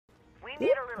We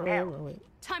need a little help. Wait.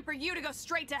 Time for you to go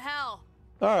straight to hell.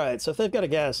 Alright, so if they've got a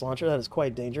gas launcher, that is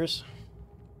quite dangerous.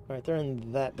 Alright, they're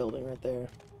in that building right there.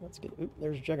 That's good. Oop,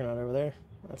 there's Juggernaut over there.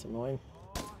 That's annoying.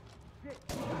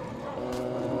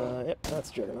 Yep, that's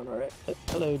Juggernaut, alright.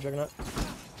 Hello, Juggernaut.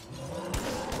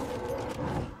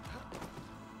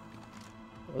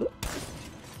 Oop.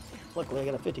 Luckily, I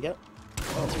got a 50 cal.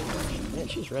 Oh, man,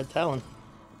 she's Red Talon.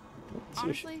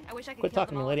 Honestly, I wish I could Quit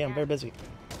talking to me, lady. I'm very again. busy.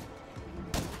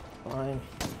 Fine.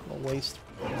 I'll waste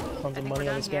tons of I think money we're on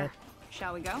done this here. guy.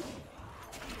 Shall we go?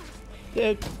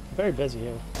 Dude, very busy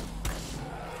here.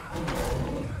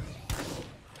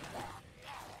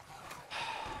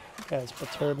 You guys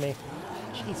perturb me.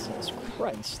 Jesus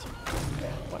Christ.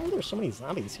 Why are there so many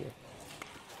zombies here?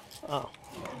 Oh.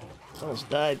 I almost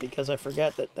died because I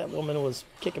forgot that that woman was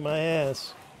kicking my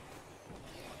ass.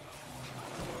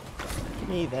 Give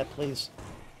me that, please.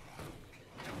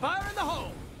 Fire in the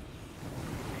hole!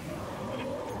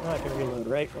 I'm not gonna reload,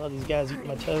 right? While these guys eat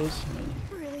my toes.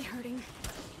 Really hurting.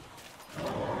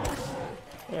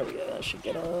 There we go. That should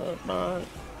get up on.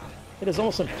 It is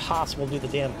almost impossible to do the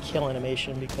damn kill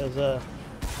animation because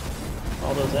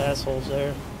all those assholes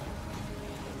there.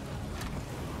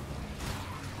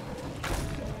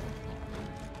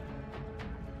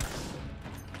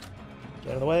 Get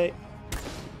out of the way.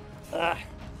 Ah,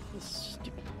 this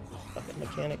stupid fucking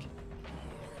mechanic.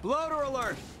 Bloater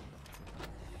alert!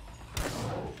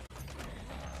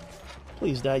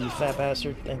 Please die, you fat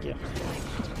bastard. Thank you.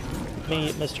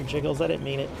 Me, Mr. Jiggles. I didn't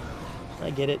mean it.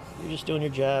 I get it. You're just doing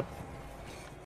your job.